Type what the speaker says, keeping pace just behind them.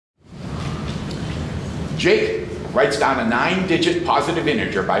Jake writes down a 9-digit positive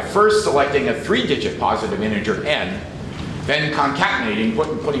integer by first selecting a 3-digit positive integer n, then concatenating,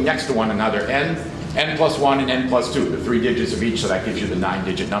 putting next to one another n plus 1, and n plus 2, the 3 digits of each, so that gives you the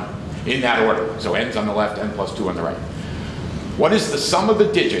 9-digit number, in that order. So n's on the left, n plus 2 on the right. What is the sum of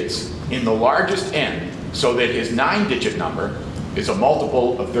the digits in the largest n so that his 9-digit number is a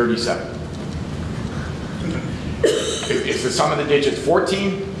multiple of 37? Is the sum of the digits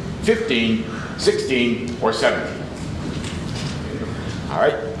 14, 15, 16, or 17? All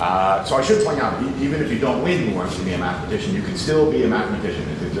right, so I should point out, even if you don't win Who Wants to Be a Mathematician, you can still be a mathematician.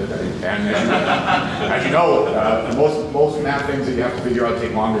 And as you know, most math things that you have to figure out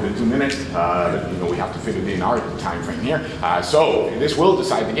take longer than 2 minutes. We have to fit it in our time frame here. So this will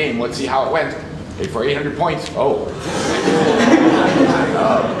decide the game. Let's see how it went. Okay, for 800 points. Oh.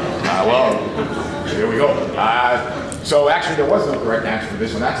 Well, here we go. So actually, there was no correct answer for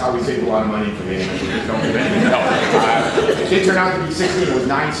this one. That's how we saved a lot of money for the game. It turned out to be 16. It was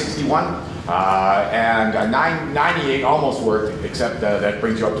 961. And 998 almost worked, except that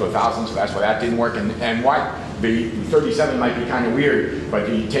brings you up to 1,000, so that's why that didn't work. And why the 37 might be kind of weird, but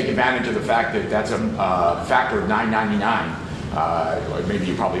you take advantage of the fact that that's a factor of 999. Maybe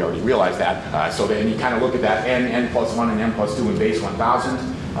you probably already realized that. So then you kind of look at that n plus 1 and n plus 2 in base 1,000.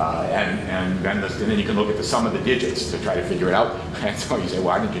 And then you can look at the sum of the digits to try to figure it out. And so you say,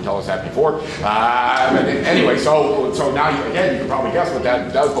 why didn't you tell us that before? But anyway, so now you can probably guess what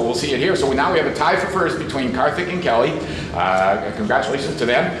that does, but we'll see it here. So now we have a tie for first between Karthik and Kelly. Congratulations to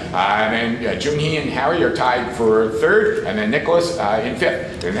them. And then Junhee and Harry are tied for third, and then Nicholas in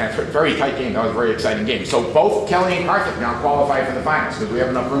fifth. And that's a very tight game. That was a very exciting game. So both Kelly and Karthik now qualify for the finals because we have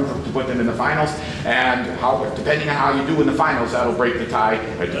enough room to put them in the finals. And depending on how you do in the finals, that'll break the tie.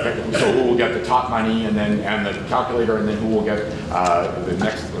 So who will get the top money, and the calculator, and then who will get the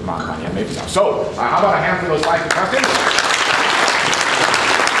next amount of money, and maybe so. So how about a hand for those 5 contestants?